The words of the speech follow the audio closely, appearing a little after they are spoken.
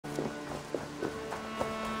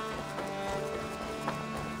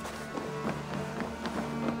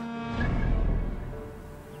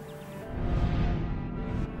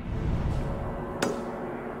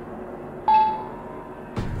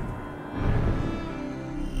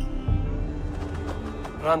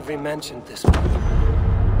Randvi mentioned this.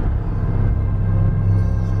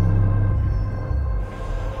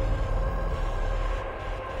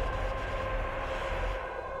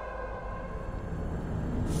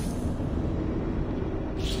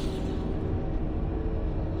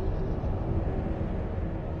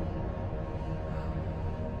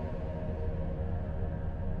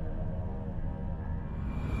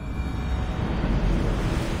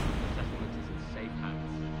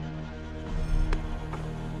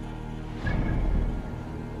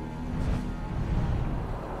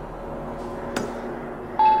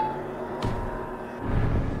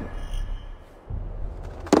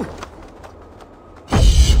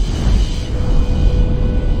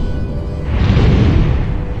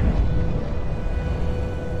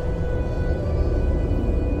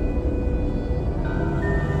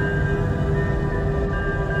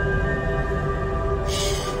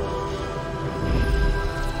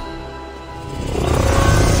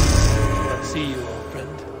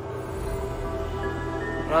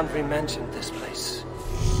 Randvi mentioned this place.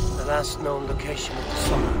 The last known location of the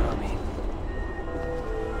Summer Army.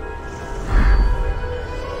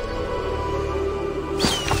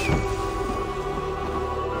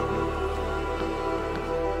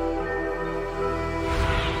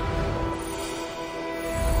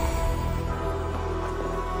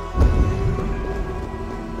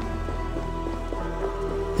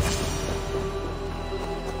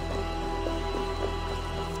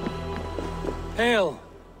 Hail!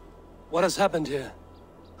 What has happened here?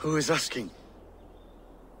 Who is asking?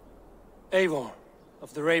 Eivor,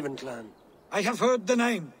 of the Raven clan. I have heard the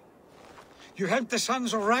name. You helped the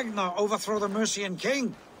sons of Ragnar overthrow the Mercian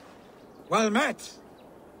king. Well met.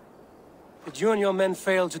 Did you and your men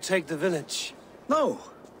fail to take the village? No.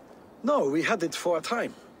 No, we had it for a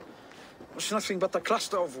time. It was nothing but a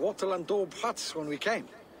cluster of wattle and daub huts when we came.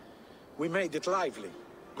 We made it lively.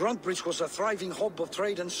 Gruntbridge was a thriving hub of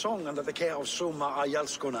trade and song under the care of Soma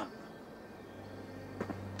Ayalskona.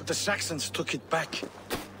 But the Saxons took it back.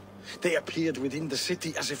 They appeared within the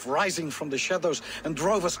city as if rising from the shadows and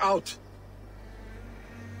drove us out.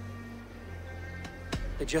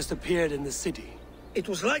 They just appeared in the city. It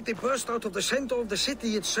was like they burst out of the center of the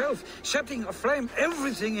city itself, setting aflame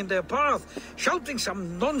everything in their path, shouting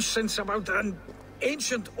some nonsense about an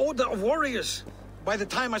ancient order of warriors. By the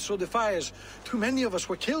time I saw the fires, too many of us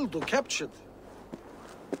were killed or captured.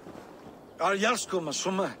 Our Jarlskoma,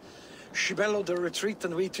 Soma, she bellowed a retreat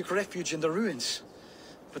and we took refuge in the ruins.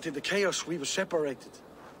 But in the chaos we were separated.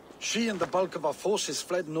 She and the bulk of our forces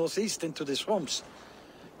fled northeast into the swamps.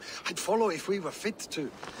 I'd follow if we were fit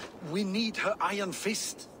to. We need her iron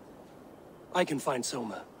fist. I can find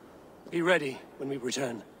Soma. Be ready when we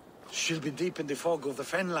return. She'll be deep in the fog of the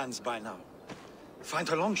Fenlands by now. Find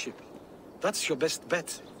her longship. That's your best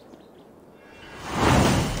bet.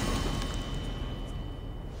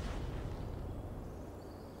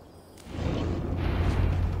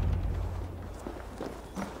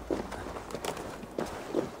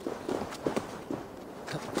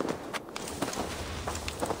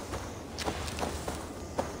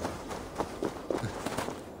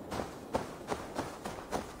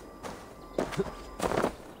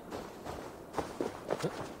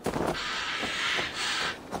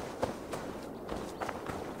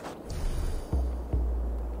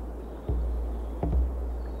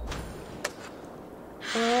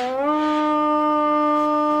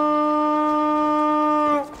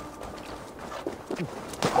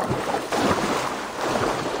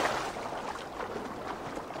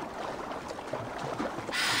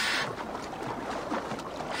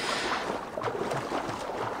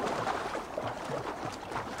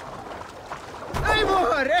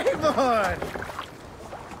 Eivor!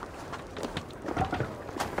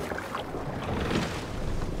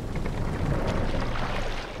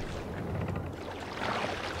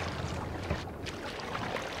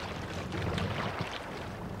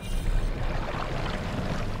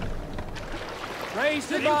 Raise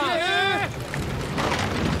the bar!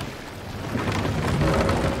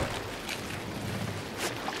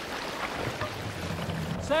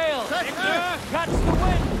 Sail! Catch the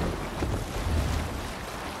wind!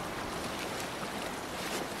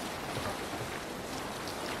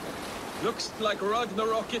 Looks like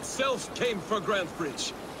Ragnarok itself came for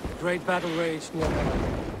Grantbridge. Great battle raged nearby.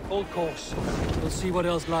 Hold course. We'll see what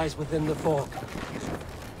else lies within the fog.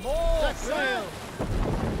 More sail!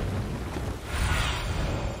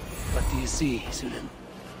 What do you see, Sunan?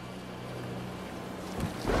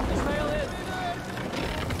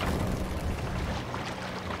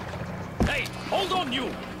 Hey, hold on, you!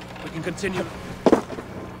 We can continue.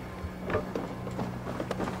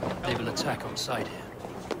 They will attack on sight here.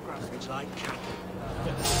 It's like cattle.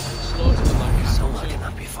 Slaughtered them like Soma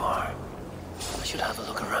cannot be far. I should have a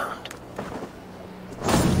look around.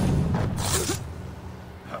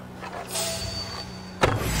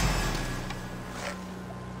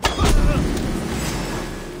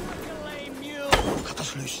 Cut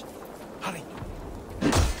us loose. Hurry.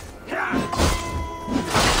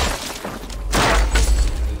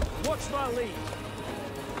 Watch my lead.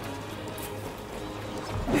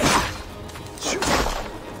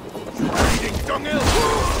 Bleeding dunghill!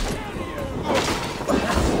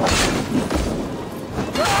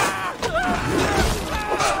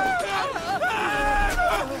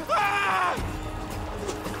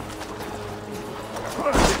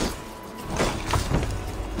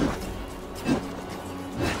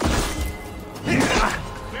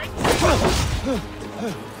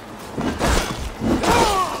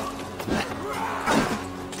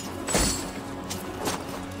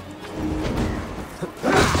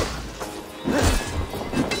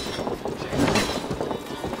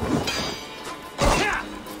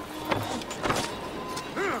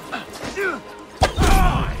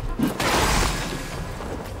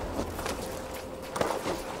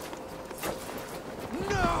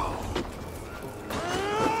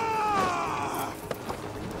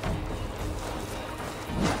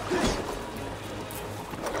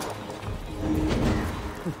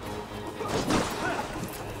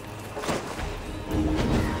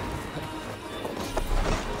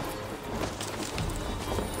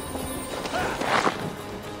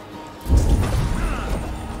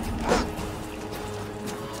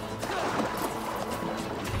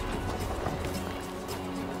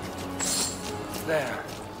 There.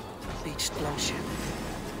 Beached longship.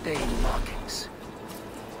 Dane markings.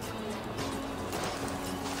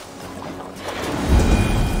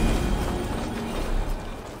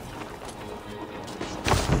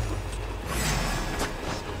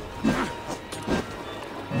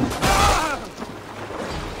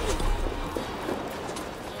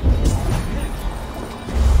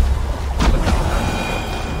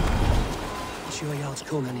 Is your yard's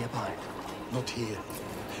corner nearby? Not here.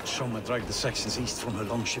 Soma dragged the Saxons east from her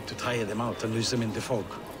longship to tire them out and lose them in the fog.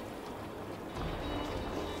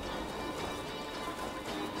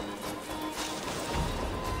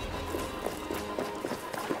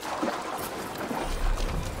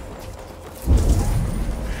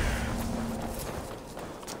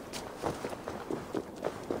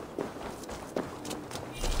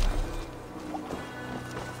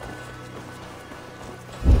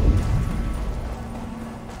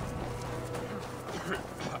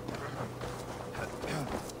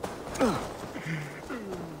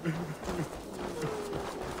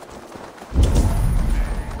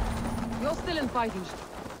 You're still in fighting.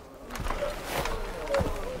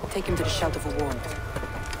 Take him to the shelter for warmth.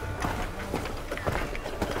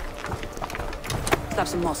 Slap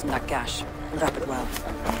some moss in that gash and wrap it well.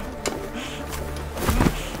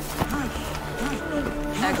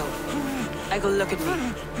 Eggle, look at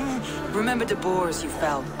me. Remember the boars you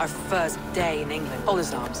felled our first day in England? Hold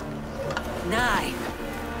his arms. 9.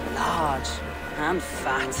 Large and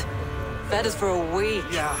fat. Fed us for a week.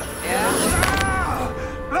 Yeah?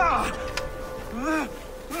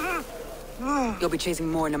 You'll be chasing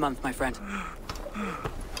more in a month, my friend.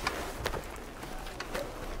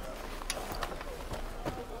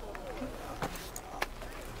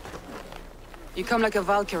 You come like a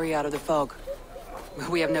Valkyrie out of the fog.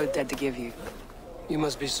 We have no dead to give you. You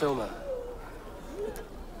must be Soma.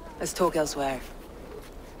 Let's talk elsewhere.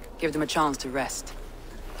 Give them a chance to rest.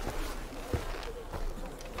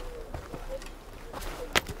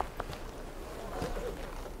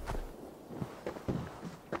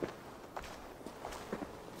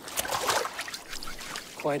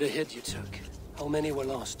 Quite a hit you took. How many were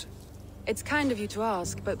lost? It's kind of you to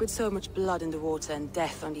ask, but with so much blood in the water and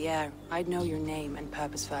death on the air, I'd know your name and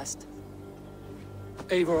purpose first.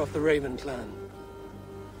 Eivor of the Raven clan.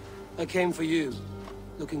 I came for you,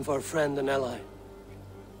 looking for a friend and ally.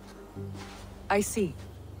 I see.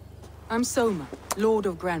 I'm Soma, Lord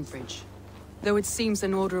of Grandbridge. Though it seems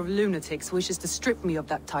an order of lunatics wishes to strip me of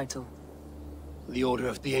that title. The Order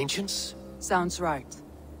of the Ancients? Sounds right.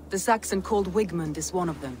 The Saxon called Wigmund is one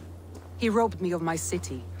of them. He robbed me of my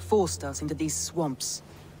city, forced us into these swamps.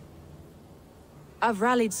 I've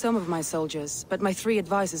rallied some of my soldiers, but my 3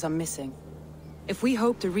 advisors are missing. If we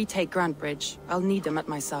hope to retake Grantbridge, I'll need them at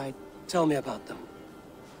my side. Tell me about them.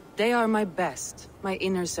 They are my best, my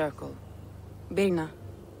inner circle. Birna,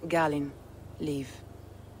 Galin, Liv.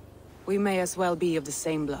 We may as well be of the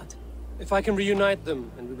same blood. If I can reunite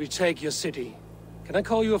them and we retake your city, can I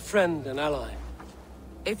call you a friend and ally?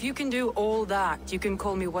 If you can do all that, you can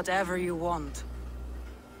call me whatever you want.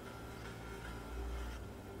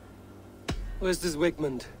 Where's this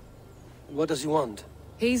Wigmund? What does he want?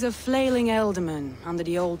 He's a flailing elderman under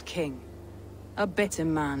the old king. A bitter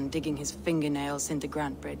man digging his fingernails into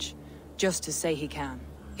Grantebridge, just to say he can.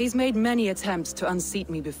 He's made many attempts to unseat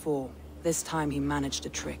me before. This time he managed a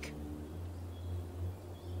trick.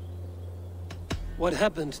 What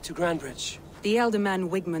happened to Grantebridge? The elderman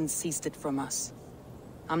Wigmund seized it from us.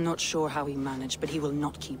 I'm not sure how he managed, but he will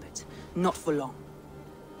not keep it. Not for long.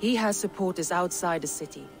 He has supporters outside the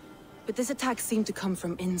city, but this attack seemed to come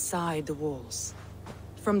from inside the walls.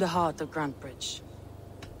 From the heart of Grantebridge.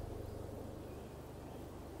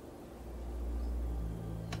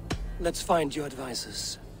 Let's find your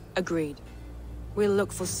advisors. Agreed. We'll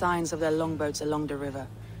look for signs of their longboats along the river.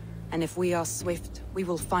 And if we are swift, we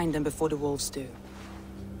will find them before the wolves do.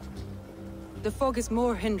 The fog is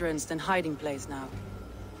more hindrance than hiding place now.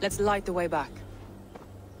 Let's light the way back.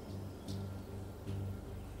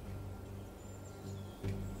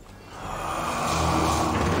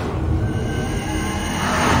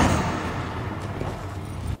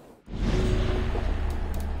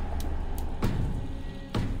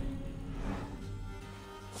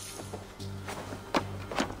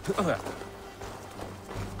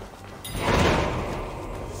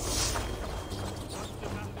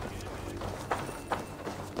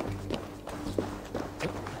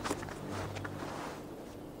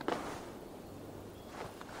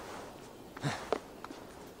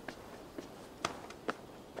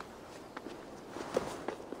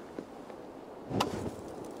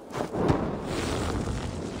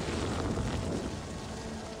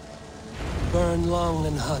 Burn Long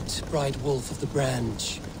and Hut, bright wolf of the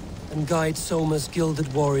branch, and guide Soma's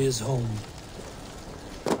gilded warriors home.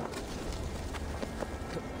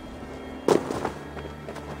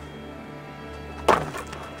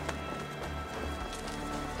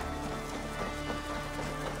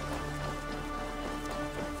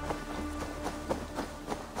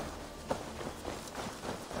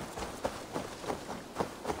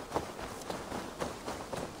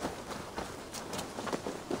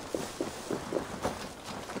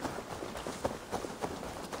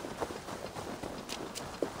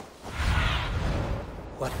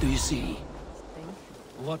 What do you see?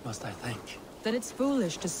 What must I think? That it's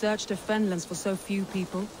foolish to search the Fenlands for so few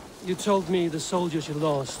people. You told me the soldiers you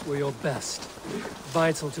lost were your best.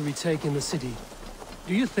 Vital to retaking the city.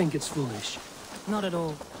 Do you think it's foolish? Not at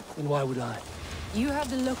all. Then why would I? You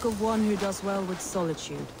have the look of one who does well with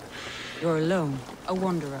solitude. You're alone, a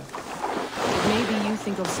wanderer. Maybe you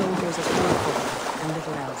think of soldiers as workers and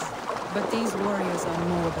little else. But these warriors are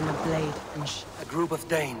more than a blade and a group of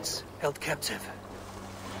Danes held captive.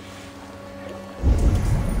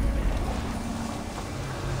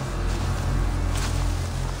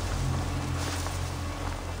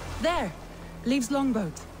 There! Leaves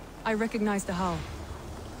longboat. I recognize the hull.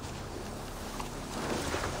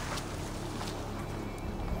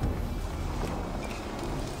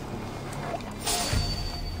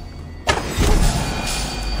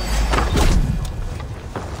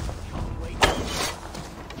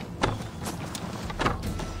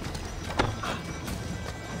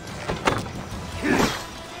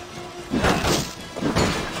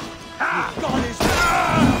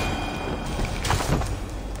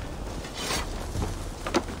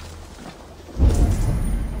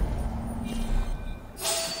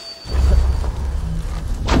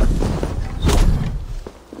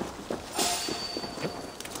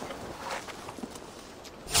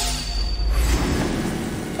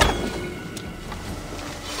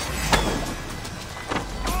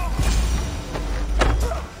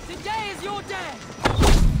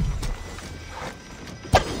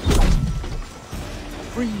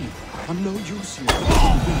 I'm no use here.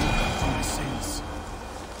 For my sins.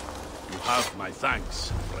 You have my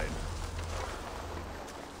thanks,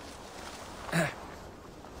 friend.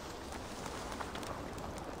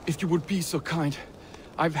 If you would be so kind,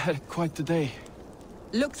 I've had quite the day.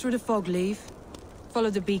 Look through the fog, Leave. Follow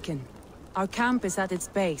the beacon. Our camp is at its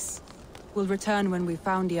base. We'll return when we've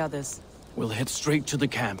found the others. We'll head straight to the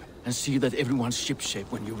camp and see that everyone's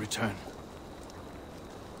shipshape when you return.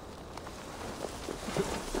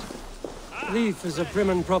 Leif is a prim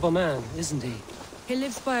and proper man, isn't he? He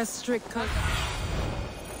lives by a strict code.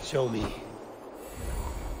 Show me.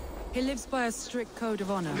 He lives by a strict code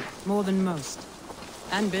of honor, more than most.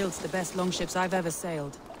 And builds the best longships I've ever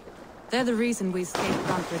sailed. They're the reason we escaped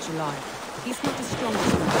Grantebridge alive. He's not the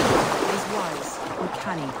strongest man. He's wise, and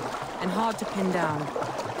canny, and hard to pin down.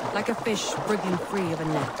 Like a fish wriggling free of a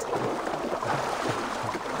net.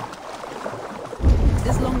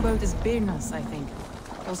 This longboat is Birna's, I think.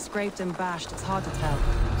 Or scraped and bashed, it's hard to tell.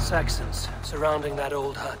 Saxons surrounding that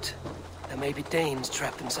old hut. There may be Danes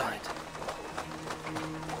trapped inside.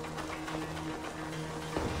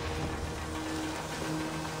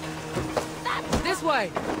 This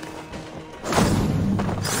way!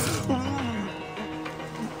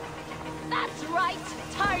 That's right!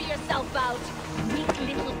 Tire yourself out! Weak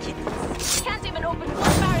little kittens. Can't even open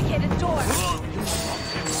one barricaded door!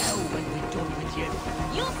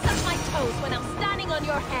 You'll suck my toes when I'm standing on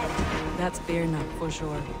your head! That's Birna, for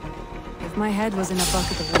sure. If my head was in a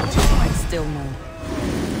bucket of water, I'd still know.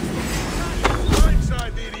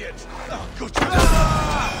 Inside, idiot! Oh, good.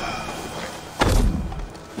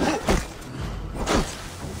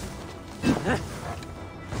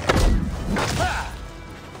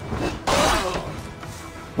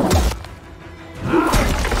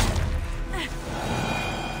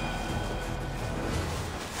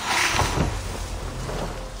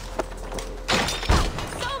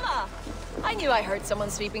 I heard someone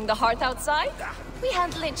sweeping the hearth outside. We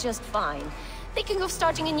handle it just fine. Thinking of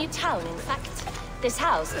starting a new town, in fact. This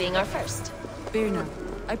house being our first. Birna,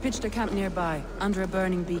 I pitched a camp nearby, under a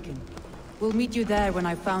burning beacon. We'll meet you there when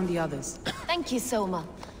I've found the others. Thank you, Soma.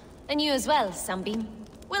 And you as well, Sunbeam.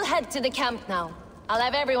 We'll head to the camp now. I'll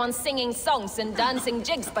have everyone singing songs and dancing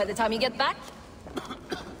jigs by the time you get back.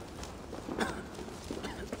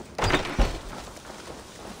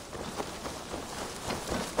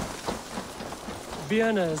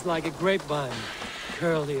 Vienna is like a grapevine,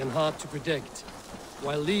 curly and hard to predict,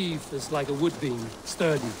 while Leaf is like a wood beam,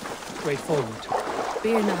 sturdy, straightforward.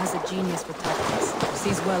 Birna has a genius for tactics,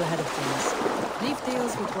 sees well ahead of things. Leaf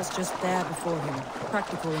deals with what's just there before him,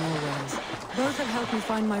 practical in all ways. Both have helped me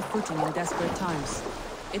find my footing in desperate times.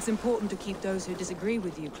 It's important to keep those who disagree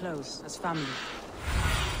with you close, as family.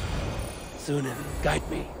 Sunan, guide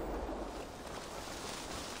me.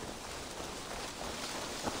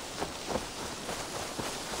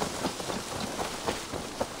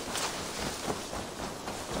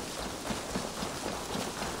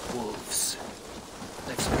 Wolves.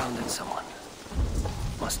 They've surrounded someone.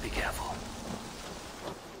 Must be careful.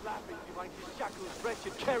 Laughing behind these shackles,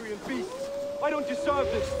 wretched carrion beasts. I don't deserve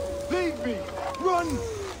this. Leave me. Run!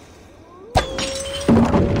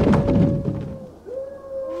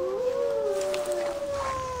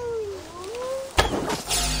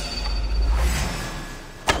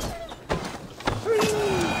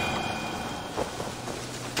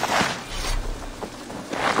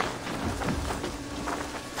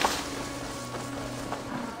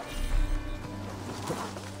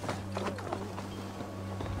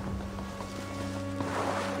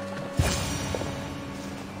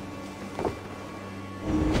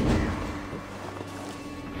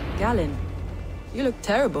 Galen, you look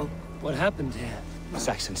terrible. What happened here?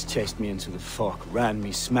 Saxons chased me into the fog, ran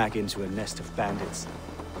me smack into a nest of bandits.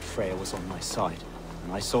 But Freya was on my side,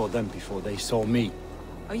 and I saw them before they saw me.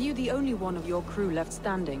 Are you the only one of your crew left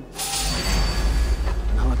standing?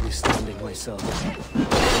 I'm hardly standing myself.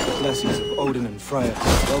 Blessings of Odin and Freya,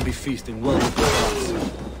 they'll be feasting well with their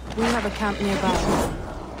hearts. We have a camp nearby.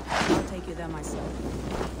 I'll take you there myself.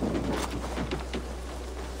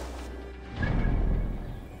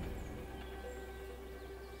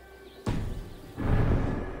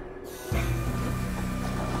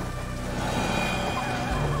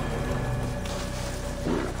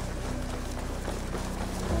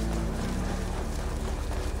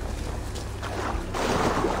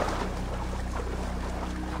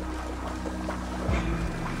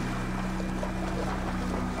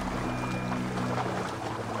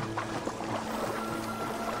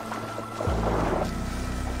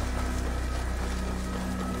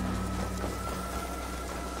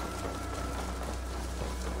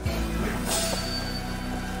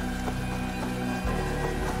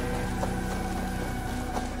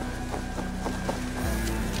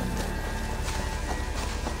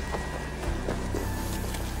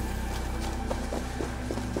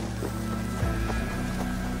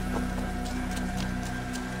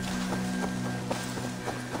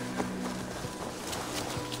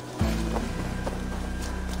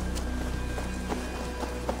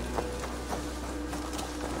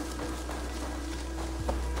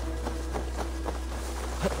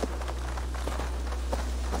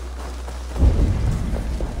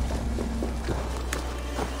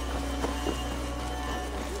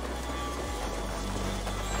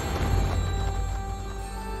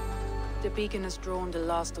 The beacon has drawn the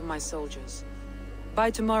last of my soldiers.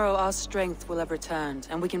 By tomorrow, our strength will have returned,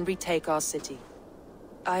 and we can retake our city.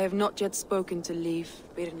 I have not yet spoken to Leif,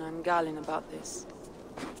 Birna, and Galen about this.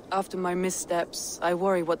 After my missteps, I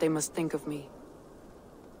worry what they must think of me.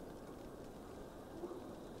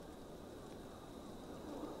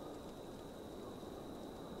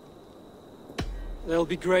 They'll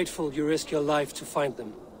be grateful you risked your life to find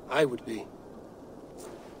them. I would be.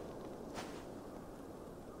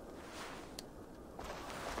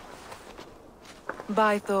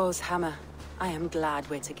 By Thor's hammer, I am glad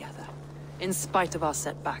we're together. In spite of our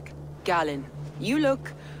setback. Galen, you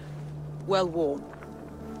look... well worn.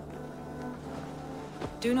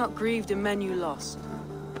 Do not grieve the men you lost.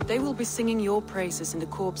 They will be singing your praises in the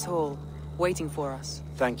Corpse Hall, waiting for us.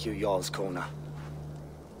 Thank you, Jarl's Kona.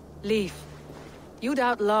 Leif, you'd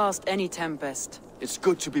outlast any tempest. It's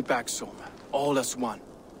good to be back, Soma. All as one.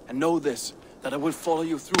 And know this, that I will follow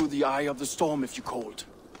you through the eye of the storm if you called.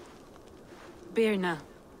 Birna.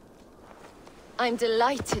 I'm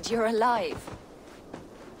delighted you're alive.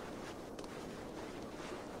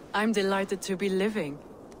 I'm delighted to be living.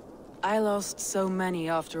 I lost so many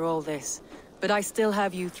after all this, but I still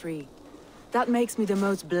have you three. That makes me the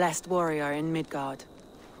most blessed warrior in Midgard.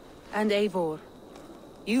 And Eivor,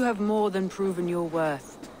 you have more than proven your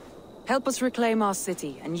worth. Help us reclaim our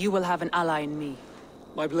city, and you will have an ally in me.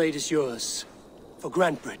 My blade is yours. For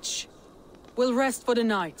Grantebridge. We'll rest for the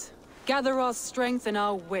night, gather our strength and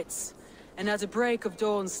our wits, and at the break of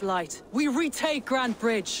dawn's light, we retake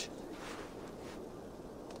Grantebridge!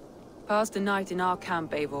 Pass the night in our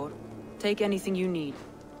camp, Eivor. Take anything you need.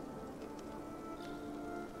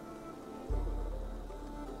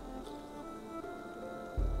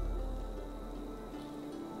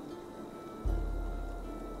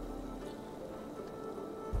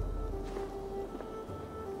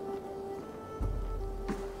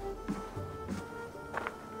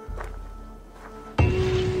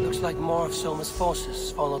 Looks like more of Soma's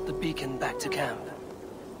forces followed the beacon back to camp.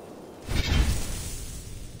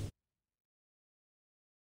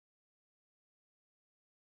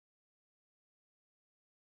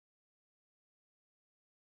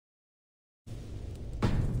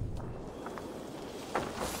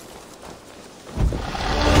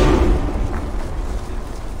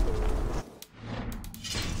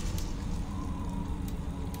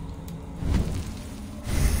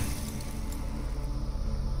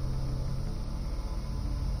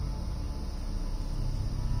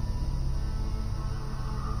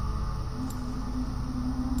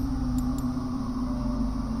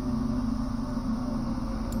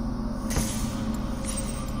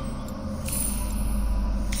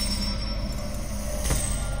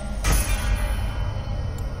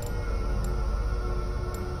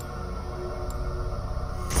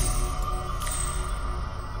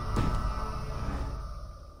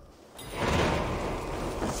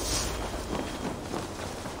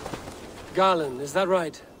 Garland, is that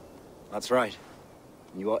right? That's right.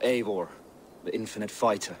 You are Eivor, the infinite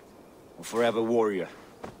fighter, or forever warrior.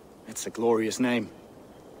 It's a glorious name.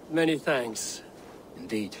 Many thanks.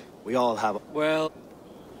 Indeed, we all have... Well...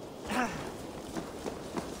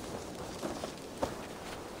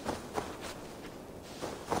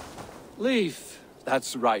 Leif.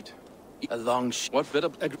 That's right. A long what bit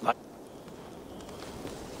of...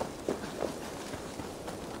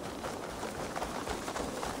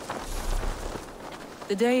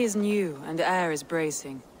 The day is new, and the air is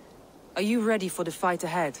bracing. Are you ready for the fight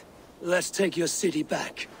ahead? Let's take your city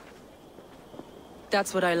back.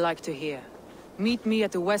 That's what I like to hear. Meet me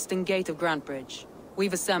at the western gate of Grantebridge.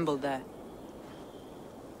 We've assembled there.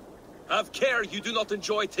 Have care you do not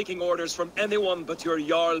enjoy taking orders from anyone but your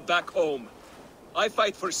Jarl back home. I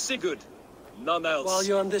fight for Sigurd, none else. While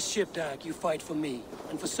you're on this ship, Dag, you fight for me,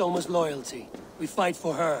 and for Soma's loyalty. We fight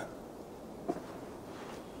for her.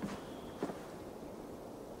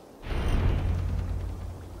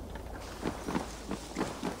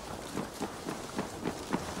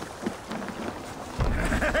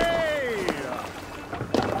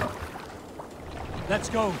 Let's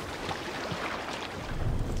go.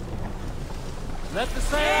 Let the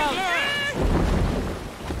sail out.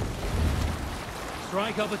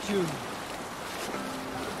 Strike up a tune.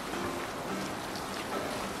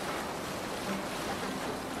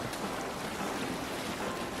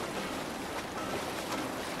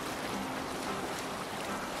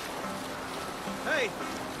 Hey,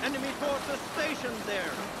 enemy forces stationed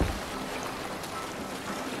there.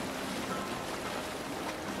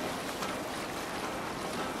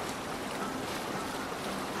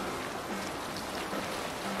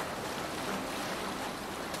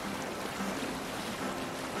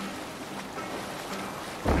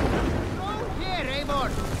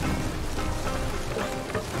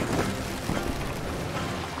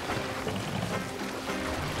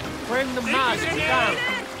 Bring the mast down.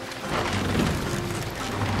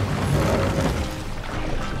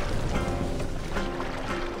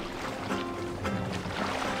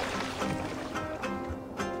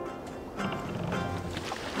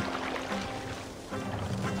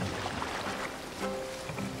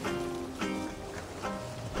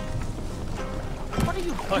 What are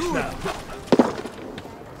you doing? Now.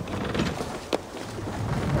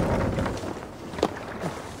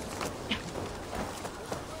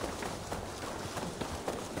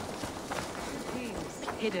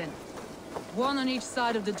 hidden. One on each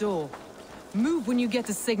side of the door. Move when you get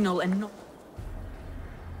the signal and not...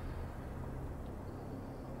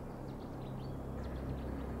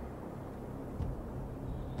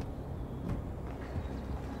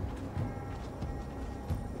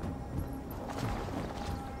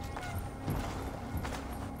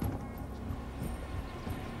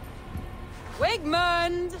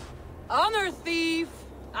 Wigmund! Honor thief!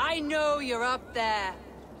 I know you're up there.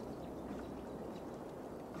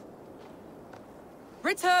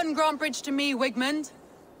 Return Grantbridge to me, Wigmund.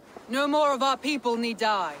 No more of our people need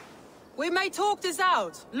die. We may talk this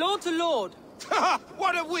out, lord to lord.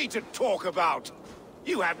 What have we to talk about?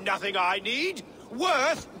 You have nothing I need.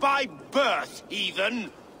 Worth by birth,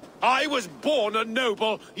 heathen. I was born a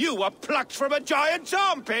noble. You were plucked from a giant's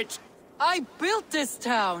armpit. I built this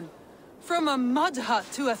town. From a mud hut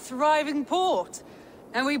to a thriving port.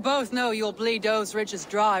 And we both know you'll bleed those riches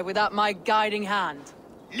dry without my guiding hand.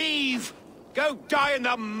 Leave! Go die in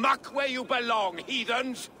the muck where you belong,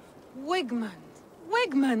 heathens! Wigmund,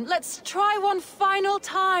 Wigmund, let's try one final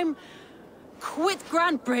time. Quit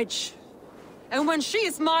Grantbridge. And when she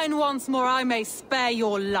is mine once more, I may spare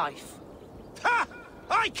your life. Ha!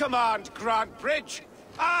 I command Grantbridge.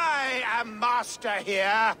 I am master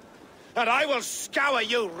here. And I will scour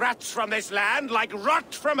you rats from this land like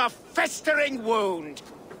rot from a festering wound.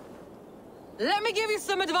 Let me give you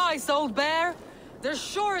some advice, old bear. The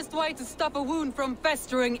surest way to stop a wound from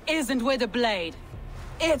festering isn't with a blade.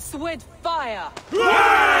 It's with fire.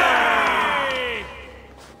 Hooray!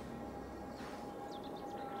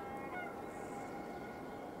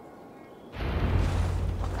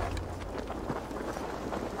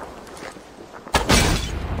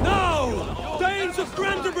 No! Danes of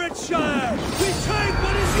Grantbridgeshire! We take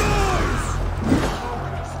what is yours!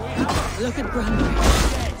 Look at Grantbridge.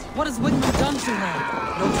 What has Wigmund done to her?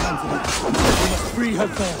 No time for that. We must free her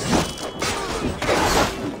first.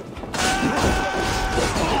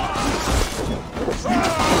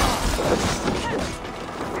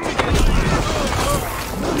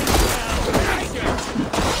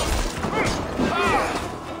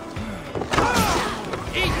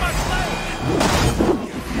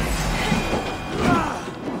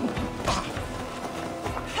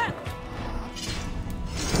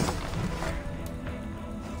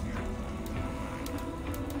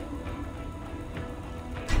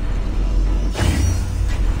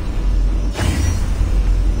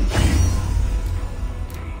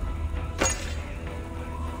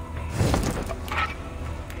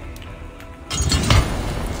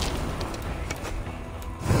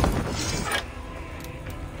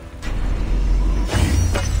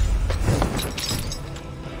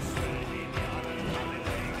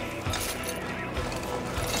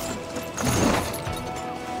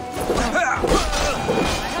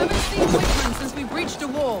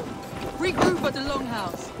 Regroup at the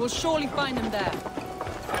Longhouse. We'll surely find him there.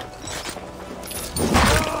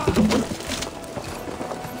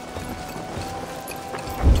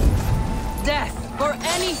 Death for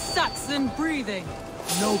any Saxon breathing.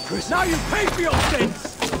 No, Chris. Now you pay for your sins!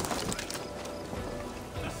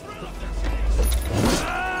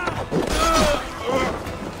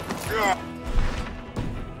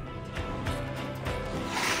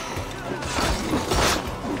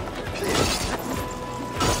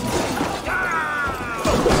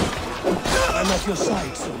 I'm at your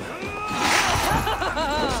side, son.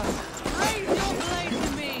 Raise your blade to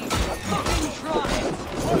me! Fucking try it!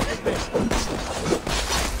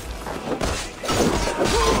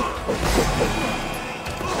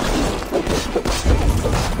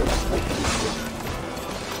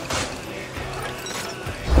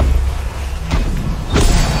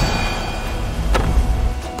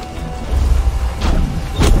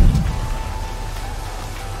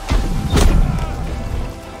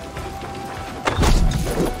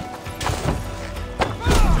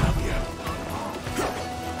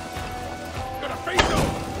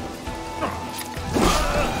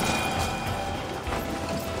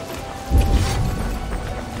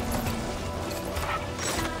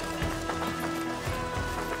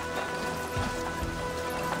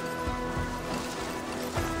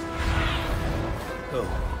 Oh,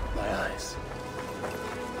 my eyes.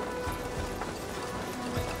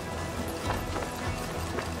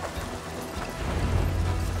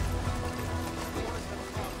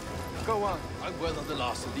 Go on. I'm well on the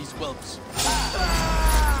last of these whelps.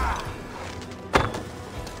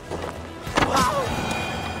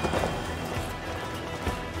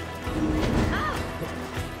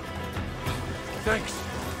 Thanks.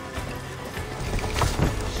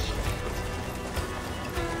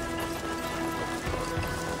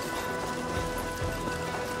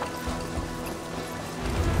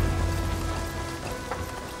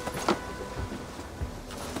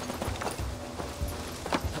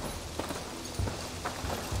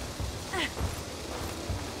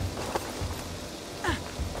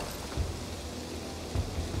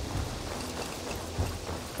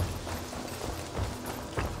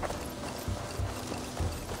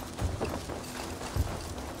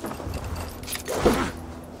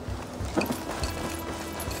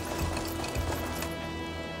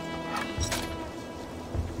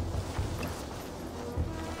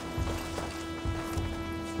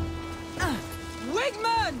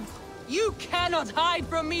 cannot hide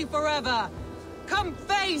from me forever! Come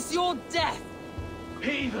face your death!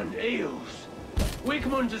 Heathen eels!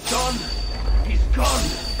 Wigmund is gone! He's gone!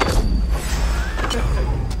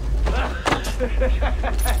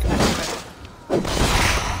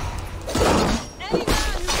 Any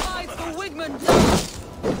man who fights for Wigmund dies!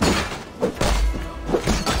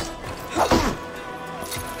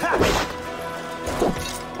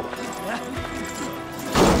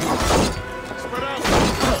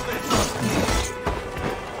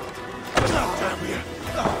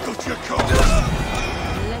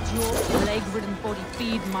 Let your plague-ridden body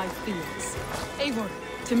feed my fears. Eivor,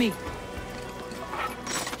 to me.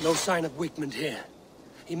 No sign of Wigmund here.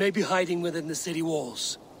 He may be hiding within the city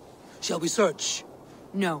walls. Shall we search?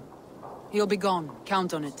 No. He'll be gone.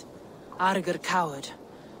 Count on it. Arger coward.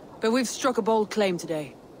 But we've struck a bold claim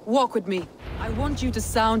today. Walk with me. I want you to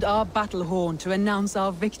sound our battle horn to announce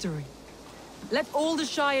our victory. Let all the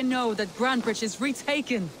Shire know that Grantebridge is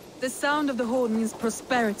retaken. The sound of the horn means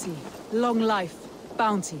prosperity, long life,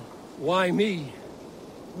 bounty. Why me?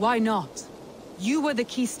 Why not? You were the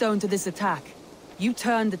keystone to this attack. You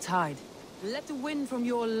turned the tide. Let the wind from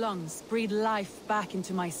your lungs breathe life back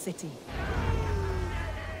into my city.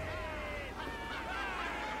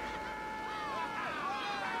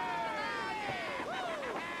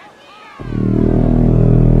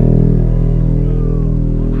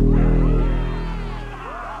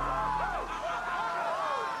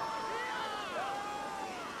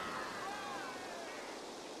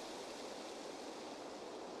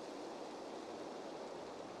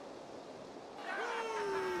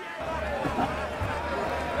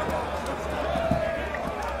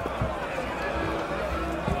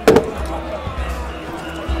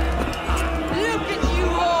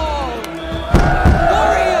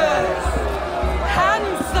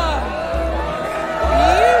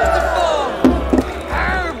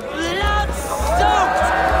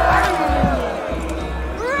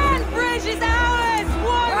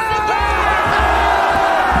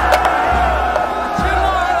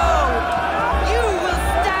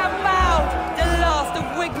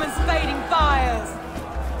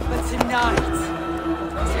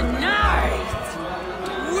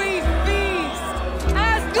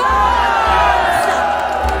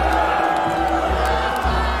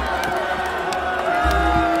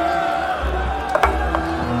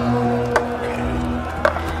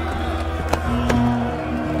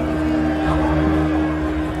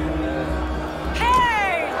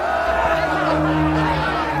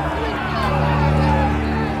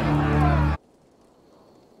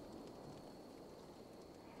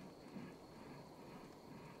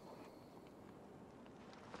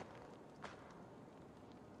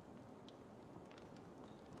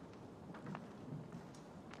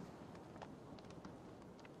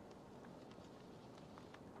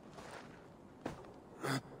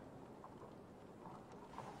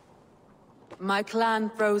 My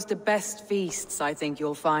clan throws the best feasts, I think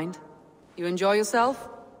you'll find. You enjoy yourself?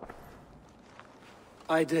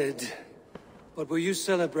 I did. But were you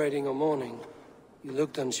celebrating or mourning? You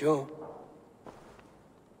looked unsure.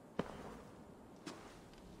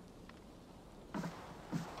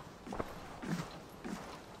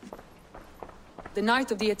 The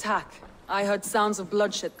night of the attack, I heard sounds of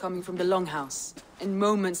bloodshed coming from the Longhouse. In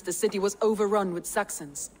moments, the city was overrun with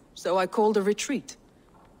Saxons, so I called a retreat.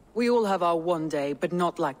 We all have our one day, but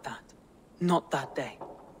not like that. Not that day.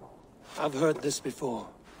 I've heard this before.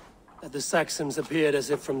 That the Saxons appeared as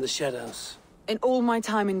if from the shadows. In all my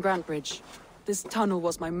time in Grantebridge, this tunnel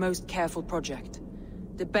was my most careful project.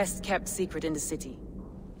 The best kept secret in the city.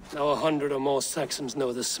 Now 100 or more Saxons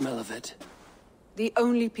know the smell of it. The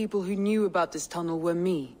only people who knew about this tunnel were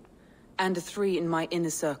me, and the 3 in my inner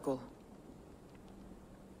circle.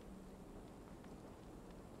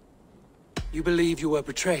 You believe you were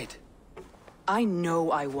betrayed? I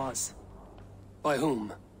know I was. By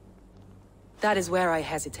whom? That is where I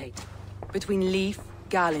hesitate. Between Leif,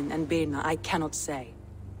 Galinn, and Birna, I cannot say.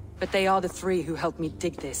 But they are the 3 who helped me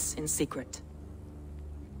dig this in secret.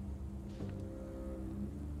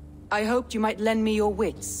 I hoped you might lend me your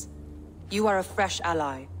wits. You are a fresh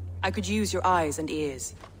ally. I could use your eyes and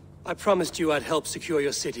ears. I promised you I'd help secure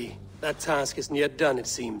your city. That task isn't yet done, it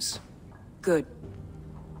seems. Good.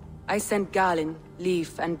 I sent Galinn,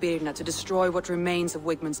 Leif, and Birna to destroy what remains of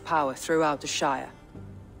Wigmund's power throughout the Shire.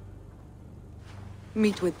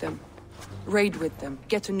 Meet with them. Raid with them.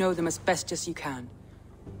 Get to know them as best as you can.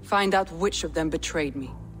 Find out which of them betrayed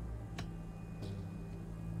me.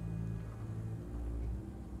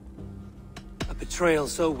 A betrayal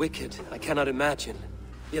so wicked, I cannot imagine.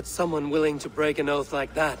 Yet someone willing to break an oath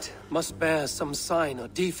like that must bear some sign or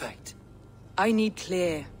defect. I need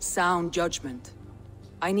clear, sound judgment.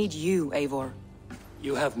 I need you, Eivor.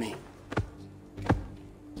 You have me.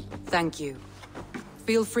 Thank you.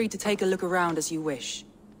 Feel free to take a look around as you wish.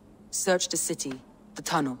 Search the city, the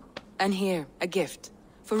tunnel, and here, a gift,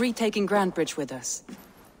 for retaking Grantebridge with us.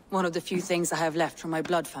 One of the few things I have left from my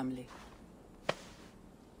blood family.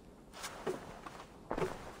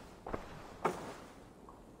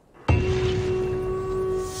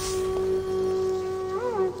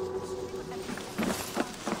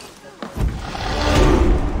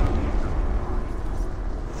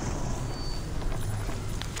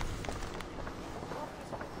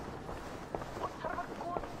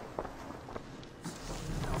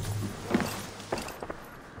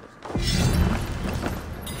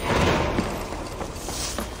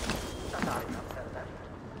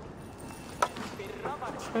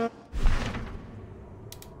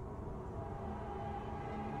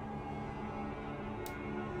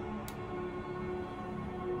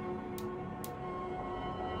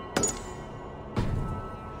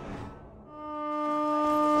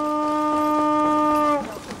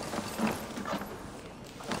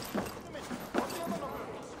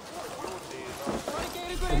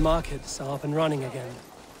 The markets are up and running again.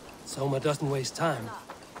 Soma doesn't waste time.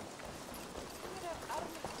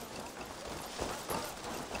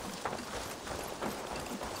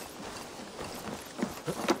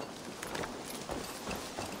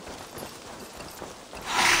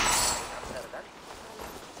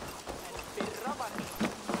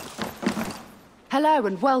 Hello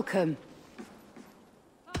and welcome.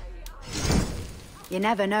 You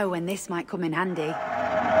never know when this might come in handy.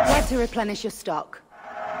 Where to replenish your stock?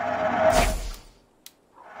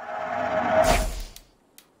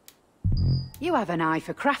 You have an eye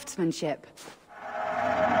for craftsmanship.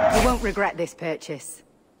 You won't regret this purchase.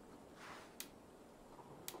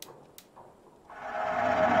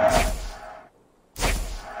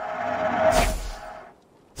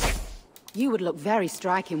 You would look very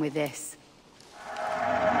striking with this.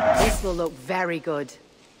 This will look very good.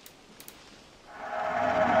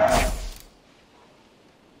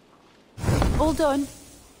 All done.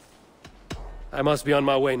 I must be on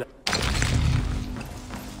my way now.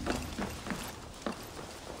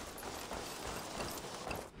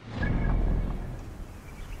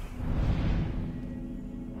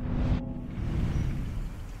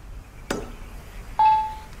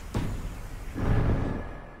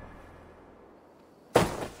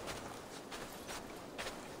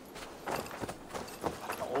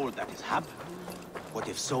 All that is happened. What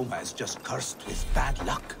if Soma is just cursed with bad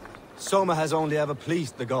luck? Soma has only ever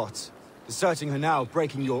pleased the gods. Deserting her now,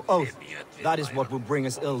 breaking your oath, that is what will bring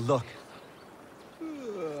us ill luck.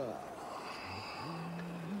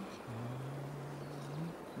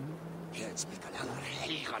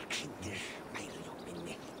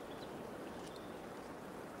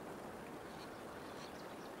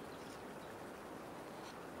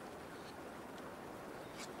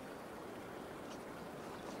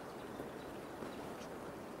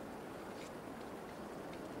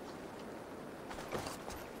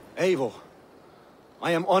 Eivor,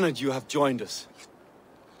 I am honored you have joined us.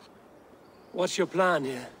 What's your plan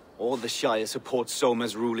here? All the Shire support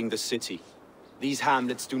Soma's ruling the city. These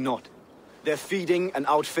hamlets do not. They're feeding and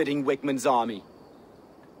outfitting Wigmund's army.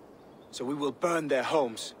 So we will burn their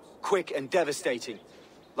homes, quick and devastating,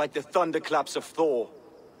 like the thunderclaps of Thor.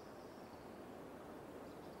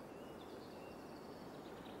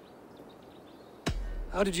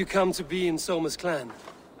 How did you come to be in Soma's clan?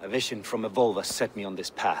 A vision from Evolva set me on this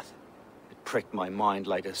path. It pricked my mind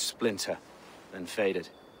like a splinter, then faded.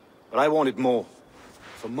 But I wanted more.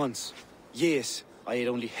 For months, years, I ate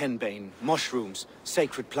only henbane, mushrooms,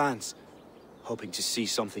 sacred plants, hoping to see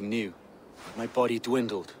something new. But my body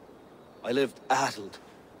dwindled. I lived addled,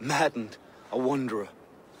 maddened, a wanderer,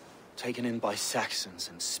 taken in by Saxons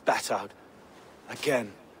and spat out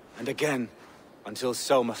again and again, until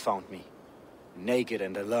Soma found me, naked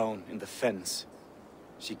and alone in the fens.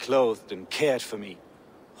 She clothed and cared for me.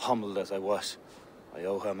 Humbled as I was, I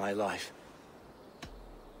owe her my life.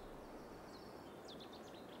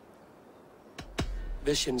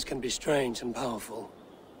 Visions can be strange and powerful.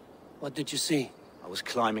 What did you see? I was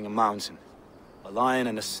climbing a mountain. A lion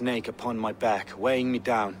and a snake upon my back, weighing me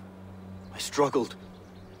down. I struggled.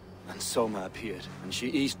 Then Soma appeared, and she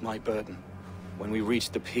eased my burden. When we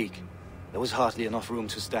reached the peak, there was hardly enough room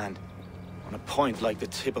to stand. On a point like the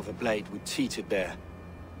tip of a blade, we teetered there,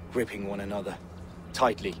 gripping one another,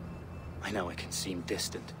 tightly. I know I can seem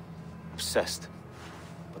distant, obsessed,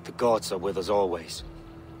 but the gods are with us always.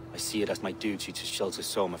 I see it as my duty to shelter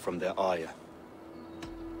Soma from their ire.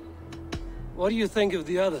 What do you think of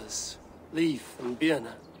the others? Leif and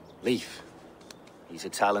Birna? Leif? He's a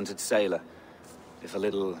talented sailor, if a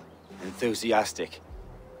little enthusiastic.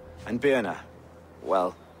 And Birna,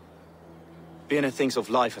 well... Birna thinks of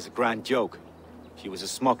life as a grand joke. She was a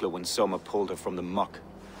smuggler when Soma pulled her from the muck,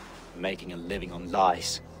 making a living on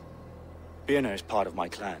lies. Birna is part of my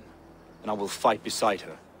clan, and I will fight beside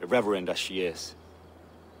her, irreverent as she is.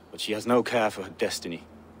 But she has no care for her destiny.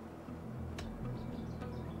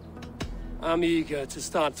 I'm eager to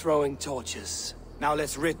start throwing torches. Now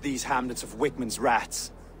let's rid these hamlets of Wigman's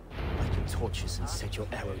rats. Light your torches and set your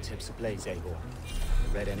arrow tips ablaze, Eivor. The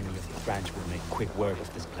red enemy of the branch will make quick work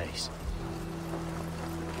of this place.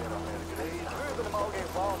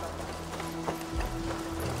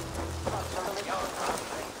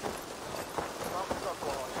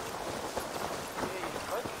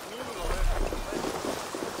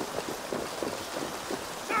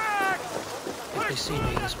 If they see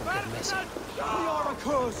me, this will get messy. We are a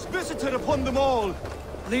curse visited upon them all.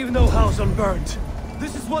 Leave no house unburnt.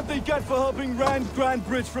 This is what they get for helping Rand Grand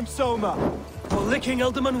Bridge from Soma. For licking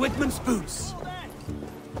Alderman Wigman's boots.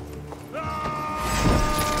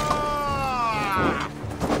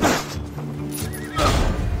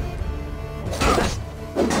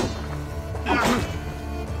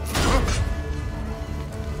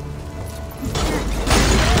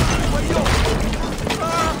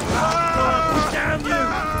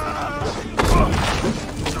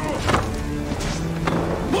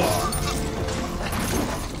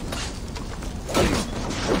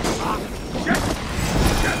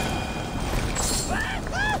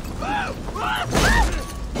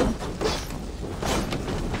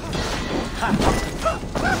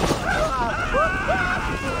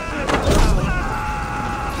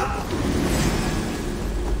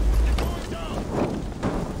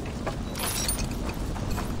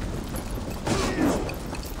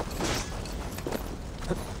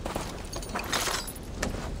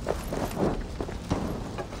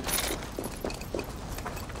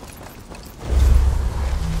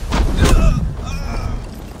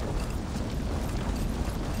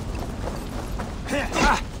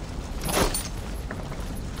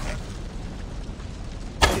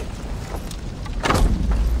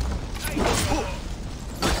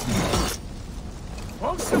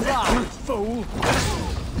 Fool!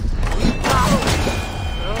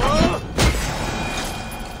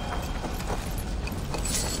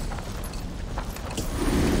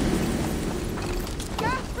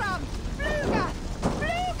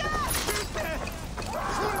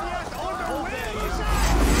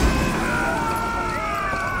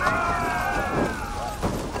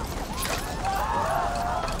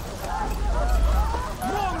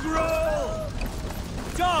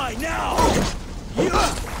 Die now!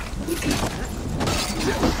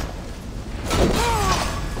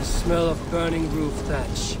 The smell of burning roof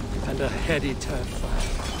thatch and a heady turf fire.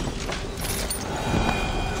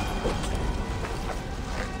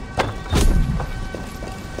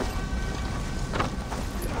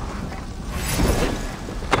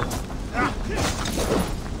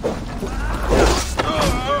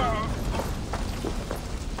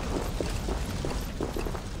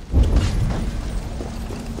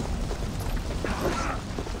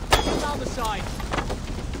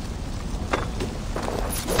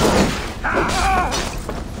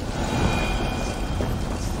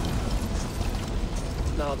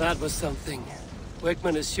 Now that was something.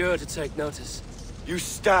 Wigman is sure to take notice. You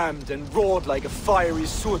stamped and roared like a fiery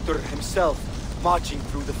Surtur himself, marching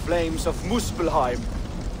through the flames of Muspelheim.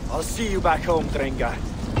 I'll see you back home, Drenga.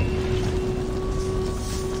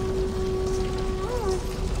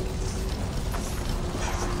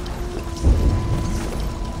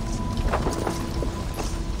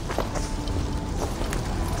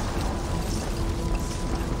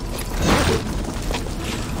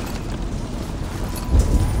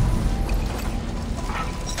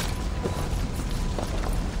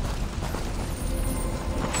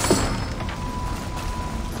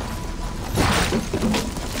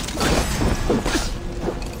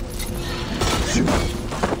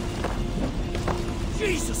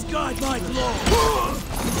 Jesus, God, my Lord!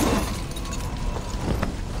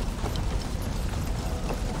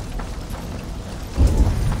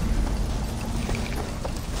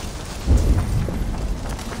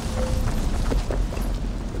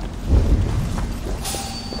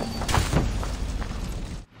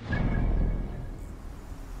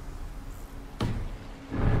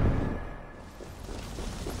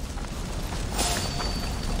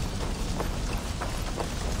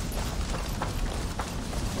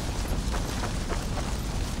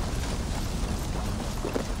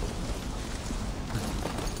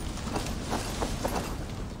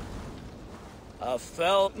 I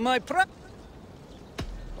felt my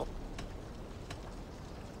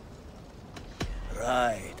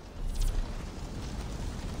pride.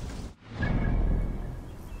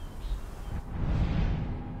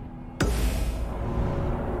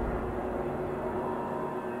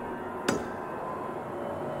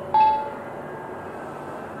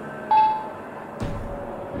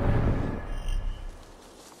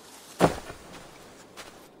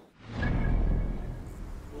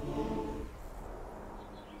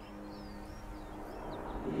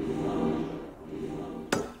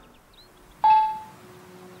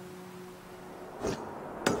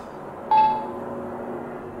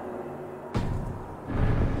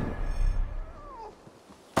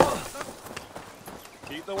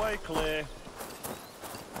 Keep the way clear.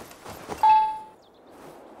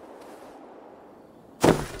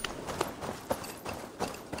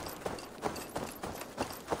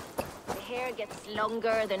 The hair gets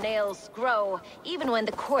longer, the nails grow, even when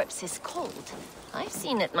the corpse is cold. I've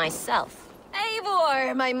seen it myself.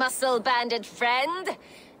 Eivor, my muscle-banded friend!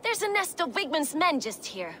 There's a nest of Wigmund's men just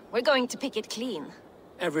here. We're going to pick it clean.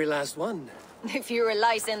 Every last one. The fewer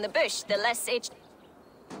lies in the bush, the less aged.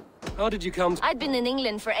 How did you come? I'd been in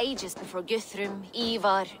England for ages before Guthrum,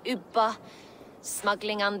 Ivar, Ubba.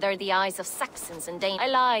 Smuggling under the eyes of Saxons and Danes. I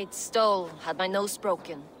lied, stole, had my nose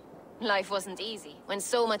broken. Life wasn't easy. When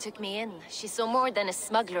Soma took me in, she saw more than a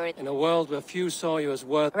smuggler. In a world where few saw you as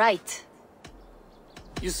worth... Right.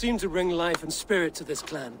 You seem to bring life and spirit to this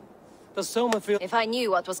clan. Does Soma feel... If I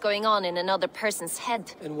knew what was going on in another person's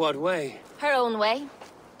head. In what way? Her own way.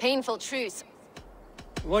 Painful truths.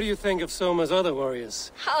 What do you think of Soma's other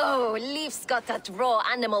warriors? Oh, Leif's got that raw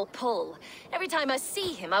animal pull. Every time I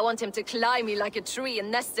see him, I want him to climb me like a tree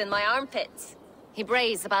and nest in my armpits. He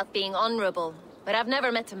brays about being honorable, but I've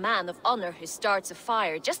never met a man of honor who starts a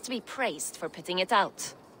fire just to be praised for putting it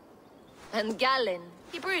out. And Gallin,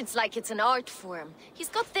 he broods like it's an art form. He's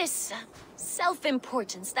got this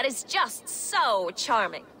self-importance that is just so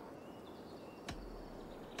charming.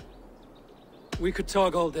 We could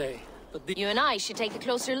talk all day. But you and I should take a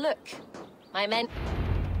closer look. My men...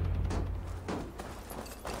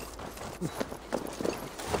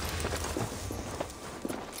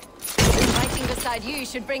 Fighting beside you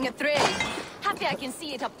should bring a thrill. Happy I can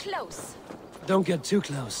see it up close. Don't get too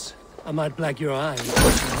close. I might black your eye and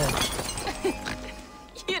crush your head.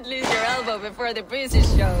 You'd lose your elbow before the bruises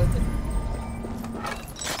showed.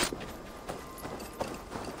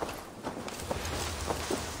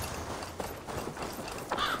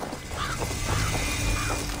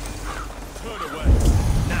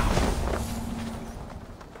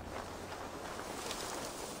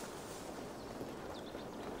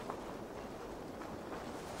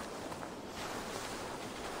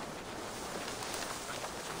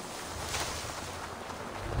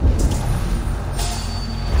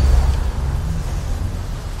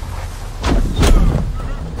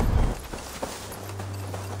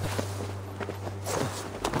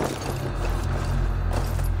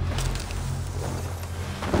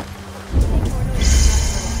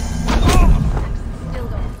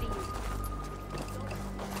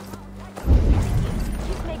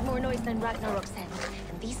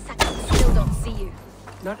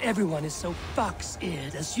 Not everyone is so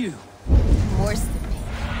fox-eared as you. Worse than me.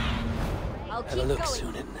 I'll Have a look,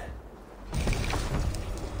 Sunan.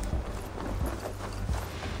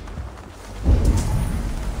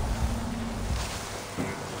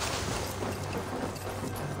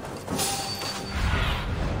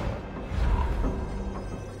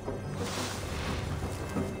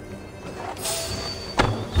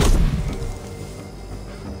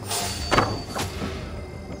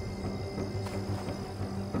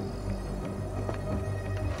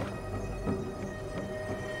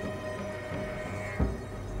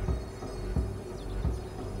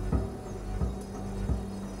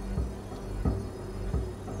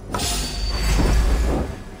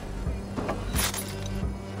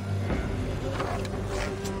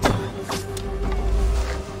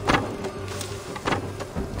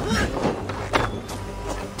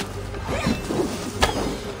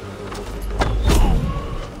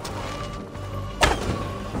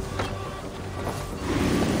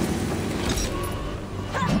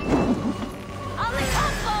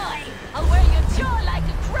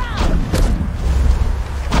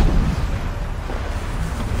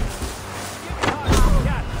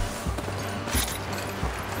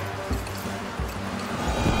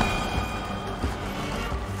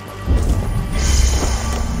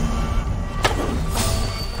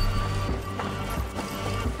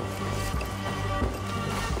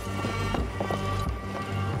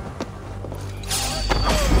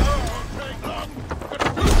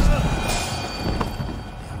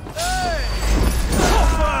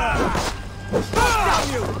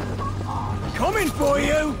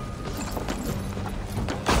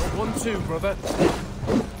 1-2, brother.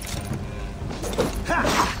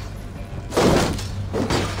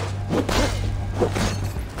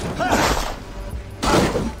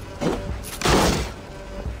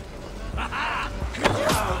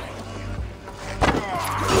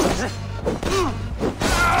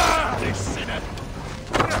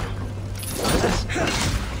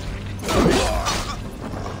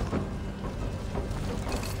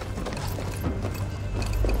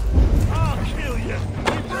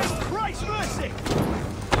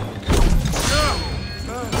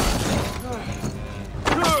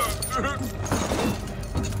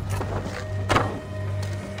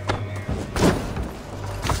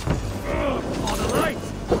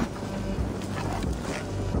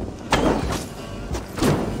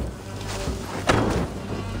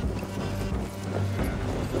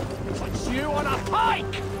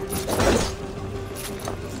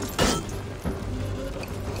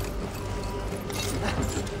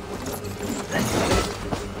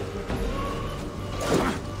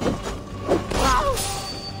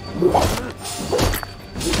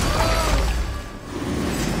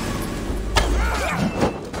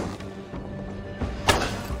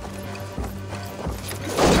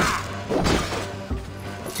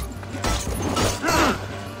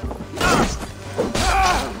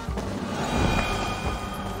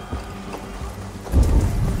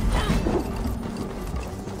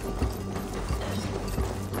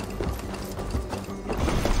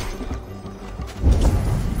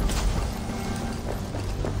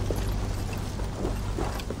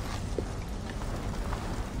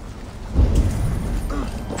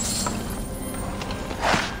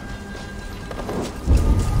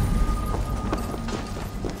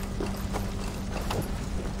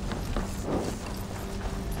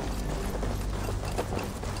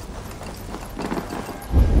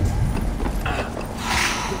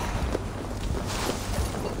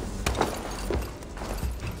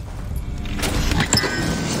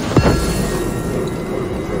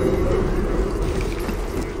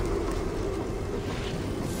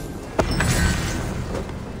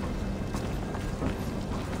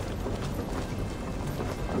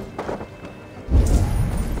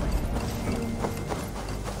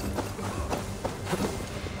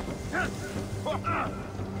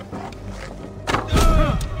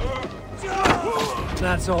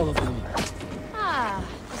 That's all of them. Ah,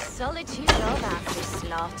 the solitude of after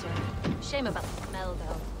slaughter. Shame about the smell,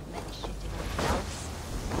 though.